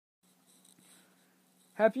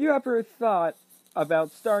Have you ever thought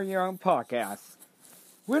about starting your own podcast?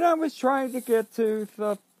 When I was trying to get to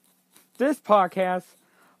this podcast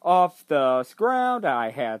off the ground,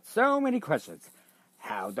 I had so many questions.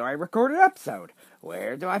 How do I record an episode?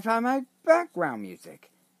 Where do I find my background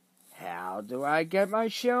music? How do I get my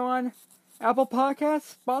show on Apple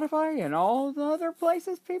Podcasts, Spotify, and all the other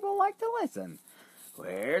places people like to listen?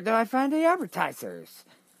 Where do I find the advertisers?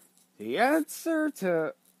 The answer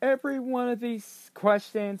to every one of these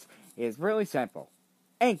questions is really simple.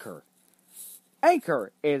 Anchor.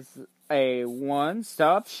 Anchor is a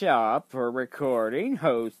one-stop shop for recording,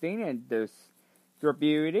 hosting, and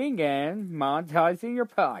distributing and monetizing your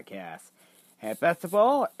podcast. And best of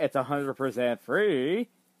all, it's 100% free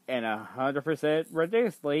and 100%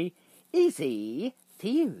 ridiculously easy to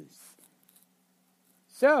use.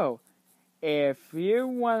 So, if you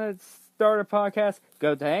want to start a podcast,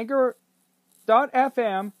 go to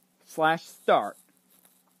anchor.fm/start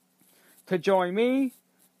to join me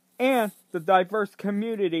and the diverse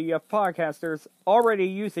community of podcasters already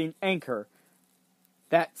using Anchor.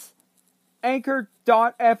 That's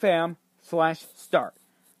anchor.fm/start.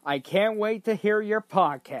 I can't wait to hear your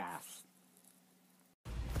podcast.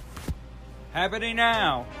 Happening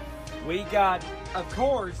now. We got, of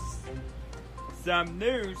course, some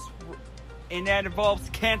news, and that involves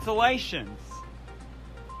cancellations.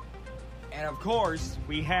 And of course,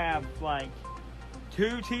 we have,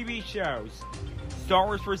 2 TV shows. Star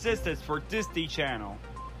Wars Resistance for Disney Channel.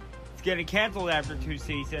 It's getting canceled after 2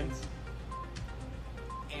 seasons.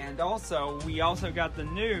 And we also got the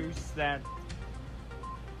news that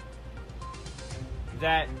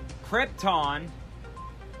Krypton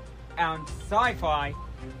on Sci-Fi,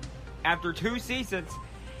 after 2 seasons,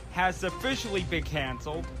 has officially been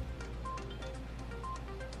canceled.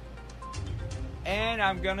 And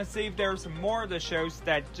I'm gonna see if there's more of the shows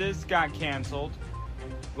that just got canceled.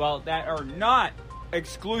 Well, that are not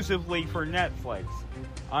exclusively for Netflix.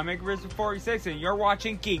 I'm Igrizzle46 and you're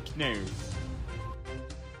watching Geek News.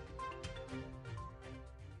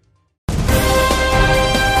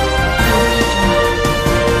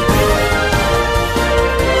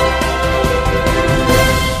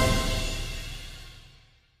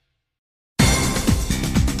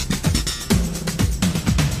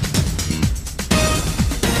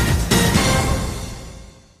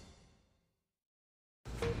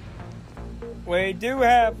 We do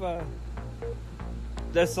have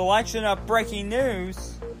the selection of breaking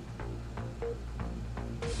news.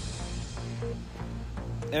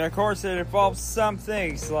 And of course it involves some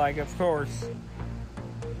things, of course,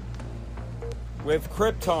 with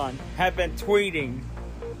Krypton have been tweeting.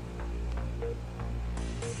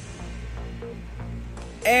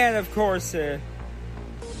 And of course,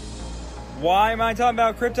 why am I talking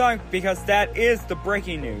about Krypton? Because that is the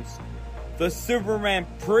breaking news. The Superman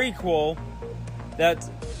prequel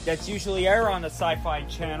that's usually aired on the Sci-Fi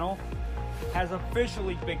Channel has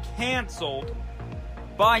officially been canceled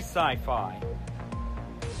by Sci-Fi.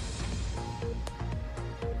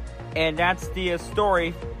 And that's the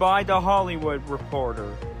story by The Hollywood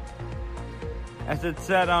Reporter, as it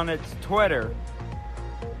said on its Twitter.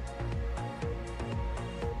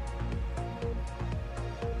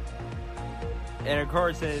 And of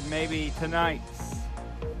course, it may be tonight's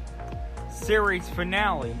series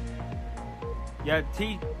finale. Yeah,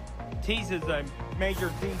 teases a major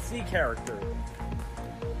DC character.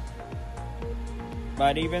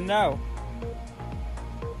 But even though,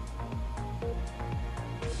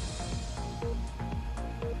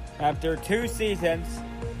 after 2 seasons,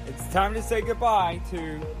 it's time to say goodbye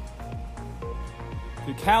to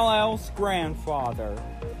Kal-El's grandfather,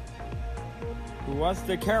 who was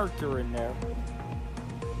the character in there,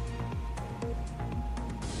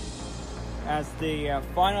 as the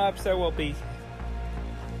final episode will be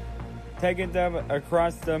taking them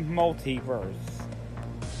across the multiverse.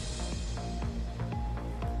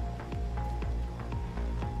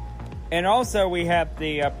 And also we have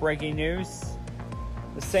the breaking news.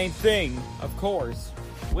 The same thing, of course,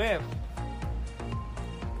 with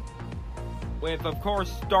of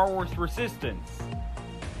course Star Wars Resistance.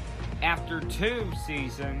 After 2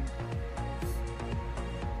 seasons,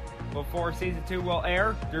 before season 2 will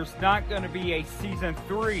air, there's not going to be a season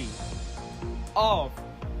 3 of.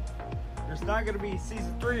 There's not going to be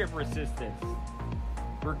season 3 of Resistance,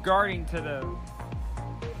 regarding to the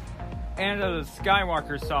end of the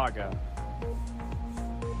Skywalker saga.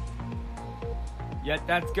 Yet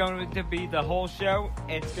that's going to be the whole show.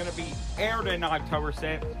 It's going to be aired in October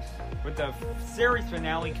 6th, with the series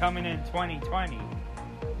finale coming in 2020.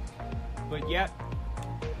 But yet,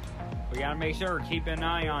 we gotta make sure to keep an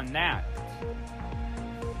eye on that.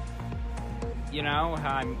 You know,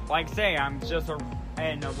 I'm just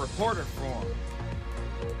in a reporter form.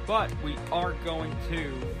 But we are going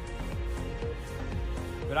to.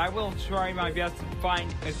 But I will try my best to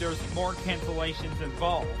find if there's more cancellations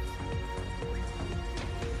involved.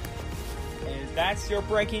 And that's your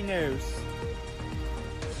breaking news.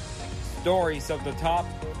 Stories of the top,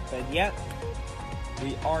 but yet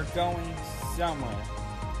we are going somewhere.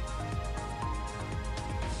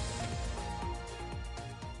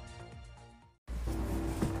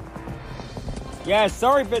 Yeah,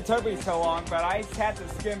 sorry if it took me so long, but I just had to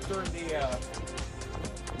skim through the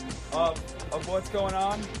of what's going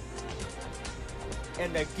on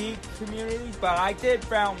in the Geek community. But I did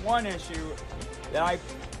found one issue that I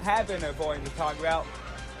have been avoiding to talk about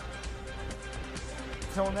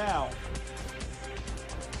till now.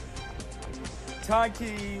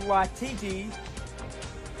 Taika Waititi,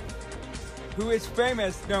 who is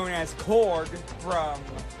famous known as Korg from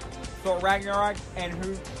Thor Ragnarok, and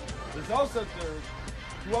who also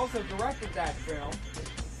directed that film,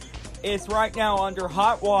 is right now under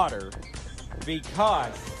hot water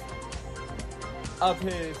because of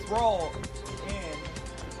his role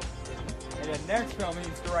in the next film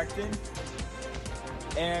he's directing.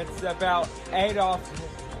 And it's about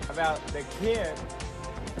about the kid,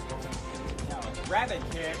 rabbit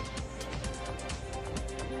kid,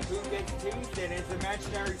 who gets teased, and his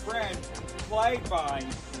imaginary friend, played by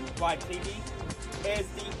TV, is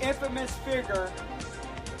the infamous figure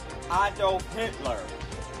Adolf Hitler.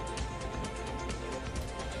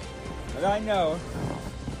 And I know,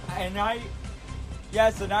 and I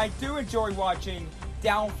do enjoy watching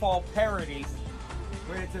downfall parodies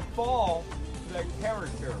when it's involved the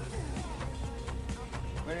character.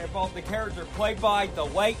 When it involved the character played by the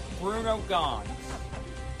late Bruno Ganz.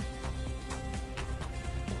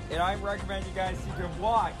 And I recommend you guys can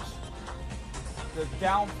watch the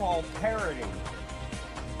downfall parody.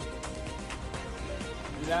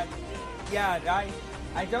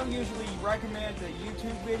 I don't usually recommend the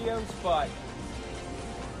YouTube videos,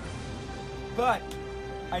 but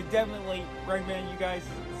I definitely recommend you guys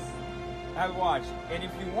have a watch. And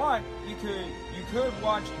if you want, you could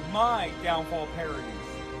watch my downfall parodies.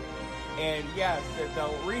 And yes, the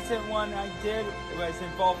recent one I did was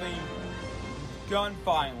involving gun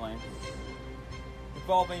violence,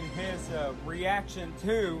 involving his reaction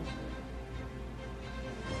to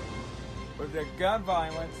the gun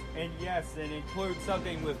violence, and yes, it includes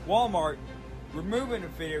something with Wal-Mart removing the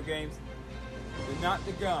video games, but not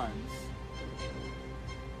the guns,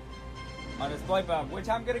 on display button, which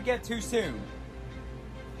I'm going to get to soon.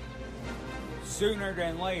 Sooner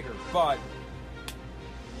than later, but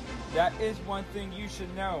that is one thing you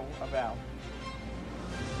should know about.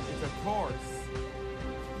 It's of course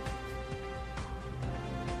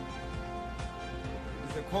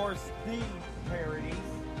the parodies.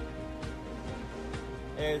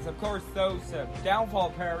 Is of course those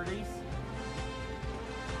downfall parodies,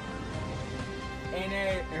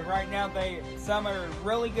 and right now some are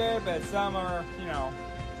really good, but some are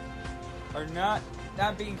are not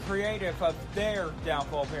being creative of their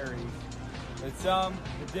downfall parodies. But some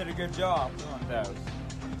did a good job on those.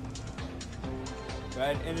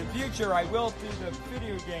 But in the future, I will do the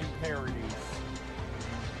video game parodies.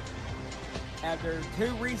 After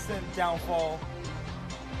two recent downfall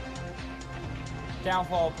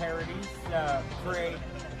parodies,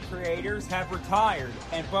 creators have retired,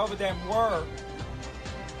 and both of them were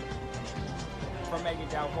from making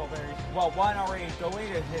downfall parodies. Well, one already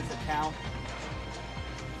deleted his account,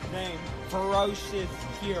 named Ferocious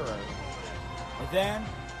Hero. And then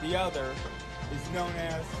the other is known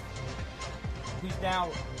as, he's now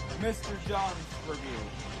Mr. John's Review.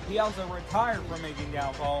 He also retired from making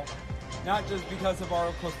downfall, not just because of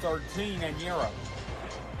Article 13 in Europe,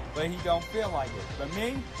 but he don't feel like it. But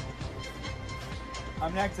me,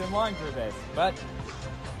 I'm next in line for this. But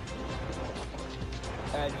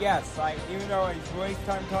yes, even though I waste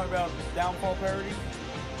time talking about downfall parodies,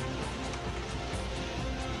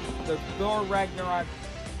 the Thor Raganok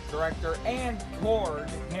Director and Korg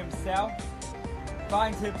himself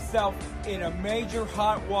finds himself in a major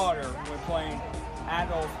hot water when playing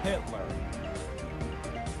Adolf Hitler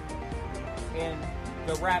in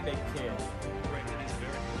The Rabbit Kid.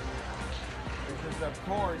 This is, of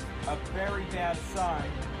course, a very bad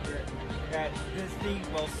sign that Disney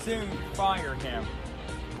will soon fire him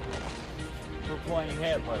for playing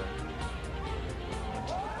Hitler.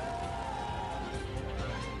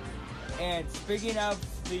 And speaking of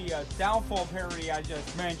the downfall parody I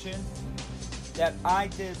just mentioned, that I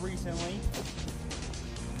did recently,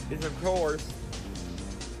 is of course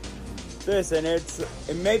this, and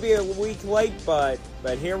it may be a week late, but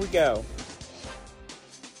here we go.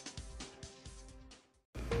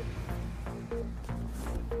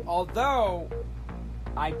 although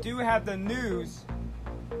I do have the news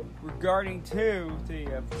regarding to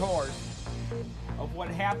the, of course, of what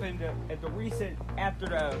happened at the recent, after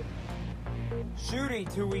the shooting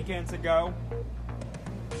 2 weekends ago,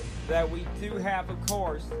 that we do have, of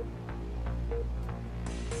course,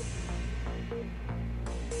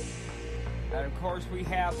 and of course we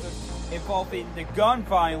have involving the gun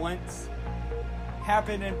violence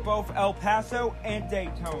happened in both El Paso and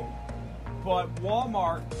Daytona. But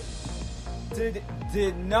Wal-Mart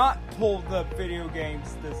did not pull the video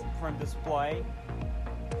games from display.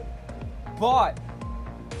 But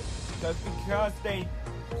just because they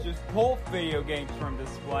just pulled video games from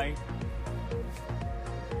display,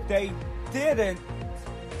 they didn't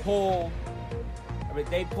pull. I mean,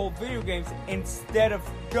 they pulled video games instead of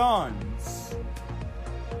guns.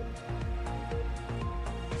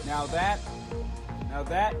 Now that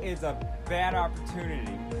is a bad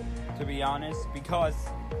opportunity, to be honest, because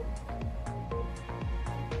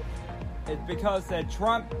it's because that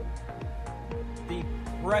Trump, the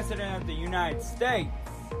President of the United States,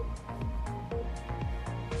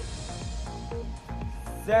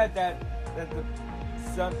 said that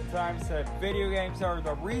sometimes video games are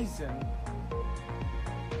the reason.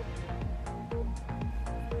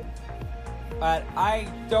 But I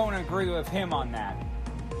don't agree with him on that.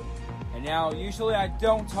 And now, usually I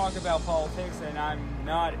don't talk about politics, and I'm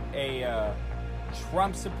not a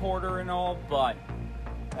Trump supporter and all, but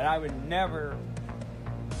that I would never.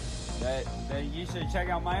 That you should check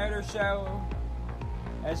out my other show,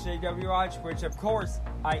 SJW Watch, which of course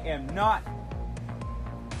I am not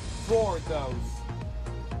for those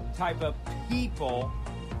type of people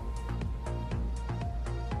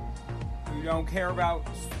who don't care about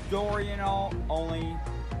story and all, only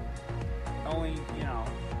you know,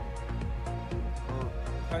 for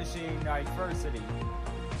pushing diversity.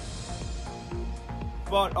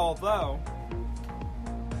 But although,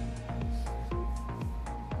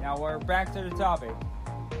 now we're back to the topic,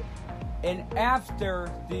 and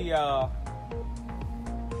after the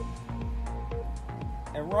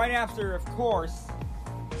and right after, of course,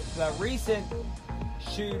 the recent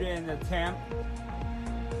shooting attempt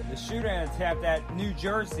at New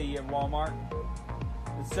Jersey at Wal-Mart,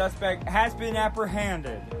 the suspect has been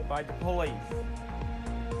apprehended by the police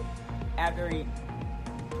after he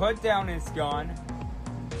put down his gun.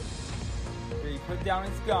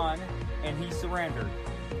 And he surrendered.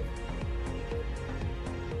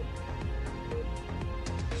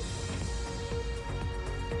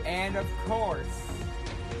 And of course,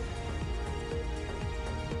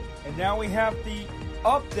 and now we have the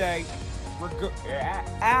update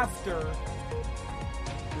after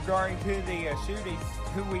regarding to the shootings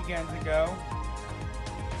 2 weekends ago.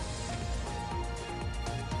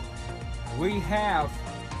 We have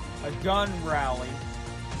a gun rally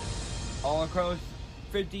all across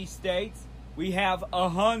 50 states. We have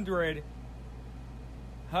 100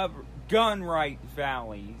 gun right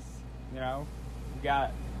rallies. You know, we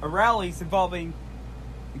got rallies involving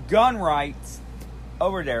gun rights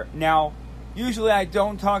over there. Now, usually I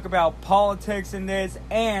don't talk about politics in this,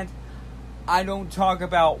 and I don't talk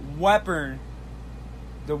about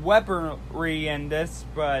the weaponry in this,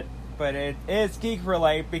 but it is geek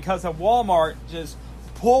related because of Wal-Mart just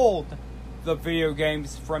pulled the video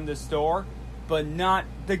games from the store, but not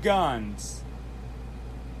the guns.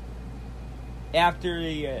 After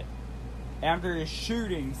the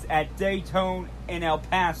shootings at Daytona and El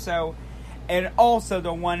Paso, and also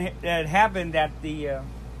the one that happened at the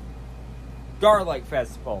Garlic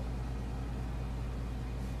Festival.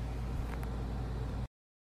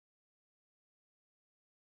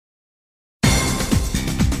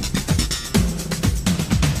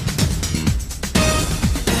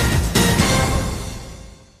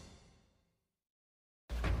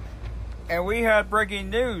 And we had breaking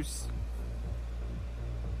news.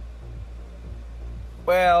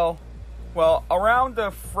 Well, around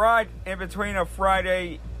the Friday, in between a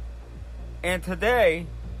Friday and today,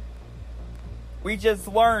 we just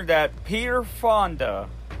learned that Peter Fonda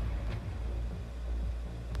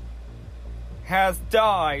has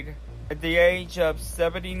died at the age of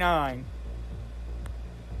 79.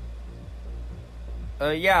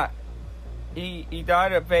 He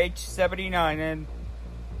died at age 79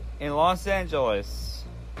 in Los Angeles.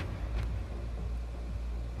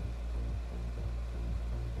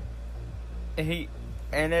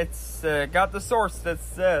 It's got the source that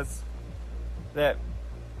says that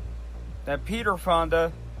Peter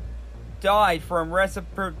Fonda died from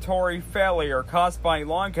respiratory failure caused by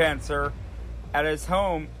lung cancer at his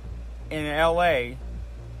home in LA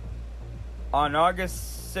on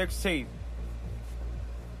August 16th,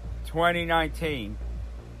 2019.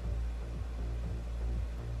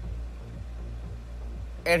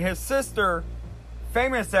 And his sister,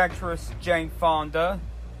 famous actress Jane Fonda,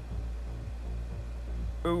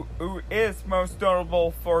 who is most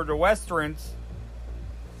notable for the westerns,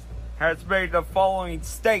 has made the following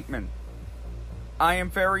statement. I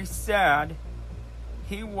am very sad.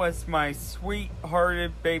 He was my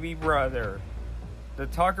sweet-hearted baby brother. The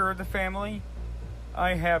talker of the family.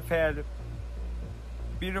 I have had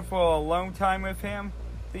beautiful alone time with him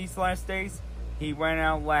these last days. He went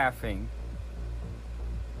out laughing.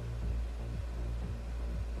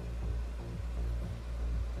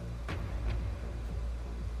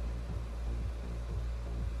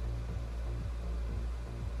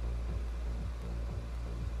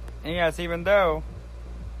 And yes, even though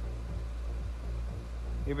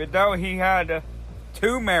he had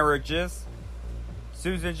 2 marriages,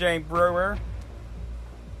 Susan Jane Brewer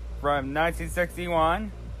from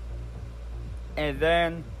 1961, and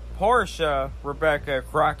then Portia Rebecca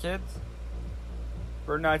Crockett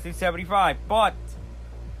for 1975. But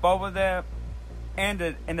both of them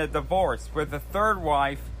ended in a divorce, with the third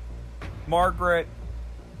wife, Margaret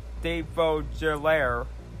de Vogelaire,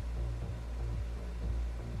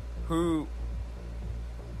 who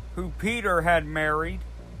Peter had married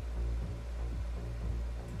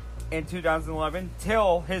in 2011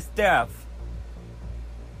 till his death.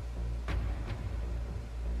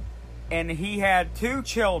 And he had 2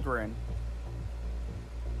 children,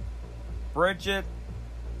 Bridget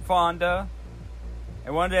Fonda,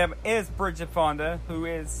 and one of them is Bridget Fonda, who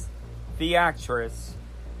is the actress.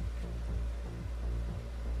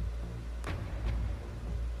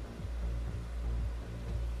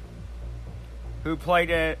 Who played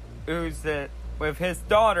it, with his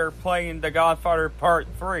daughter playing The Godfather Part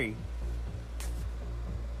 3.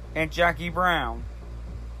 And Jackie Brown.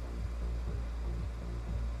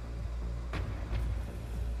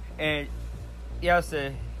 And yes,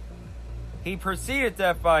 he preceded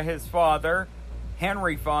death by his father,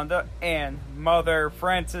 Henry Fonda, and mother,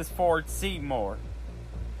 Frances Ford Seymour.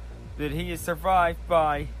 That he is survived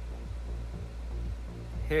by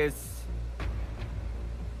his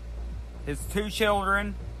 2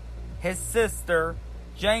 children, his sister,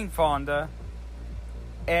 Jane Fonda,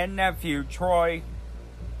 and nephew, Troy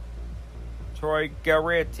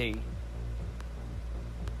Garrity.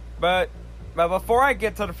 But before I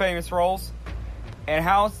get to the famous roles, and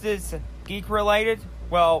how's this geek related?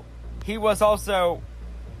 Well, he was also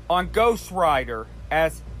on Ghost Rider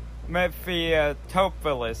as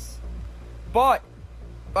Mephistopheles. But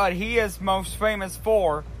he is most famous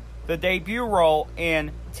for the debut role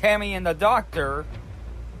in Tammy and the Doctor,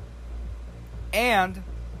 and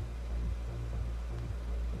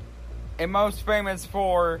most famous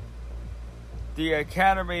for the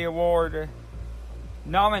Academy Award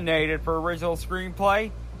nominated for original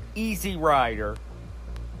screenplay, Easy Rider.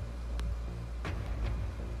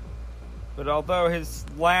 But although his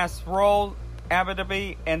last role happened to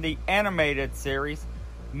be in the animated series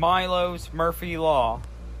Milo's Murphy Law,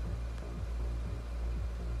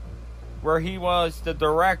 where he was the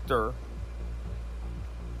director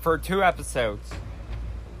for 2 episodes.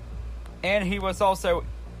 And he was also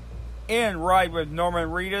in Ride with Norman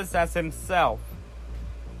Reedus as himself.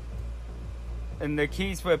 And The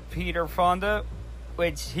Keys with Peter Fonda,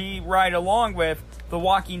 which he ride along with The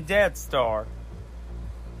Walking Dead star.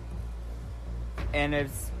 And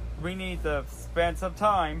we need to spend some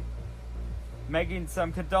time making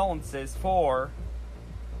some condolences for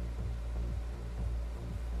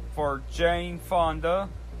Jane Fonda,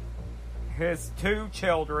 his 2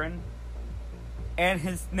 children, and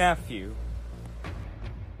his nephew.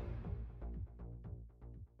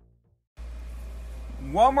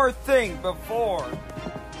 One more thing before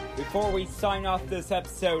we sign off this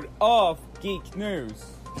episode of Geek News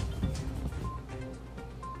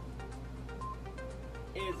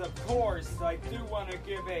is, of course, I do want to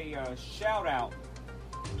give a shout out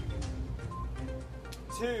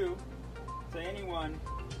to anyone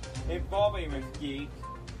involving with Geek.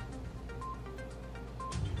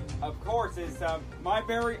 Of course, it's my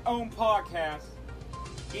very own podcast,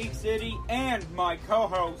 Geek City, and my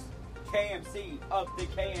co-host, KMC, of the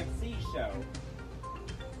KMC Show.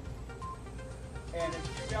 And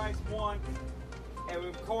if you guys want, and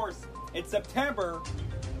of course, in September,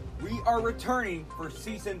 we are returning for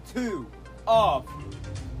Season 2 of...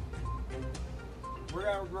 We're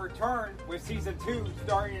going to return with Season 2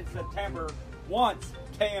 starting in September, once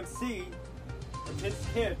KMC and his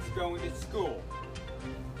kids going to school.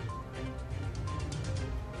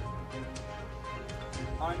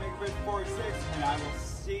 I'm Nick46, and I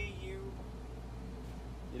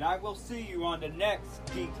will see you on the next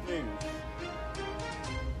Geek News.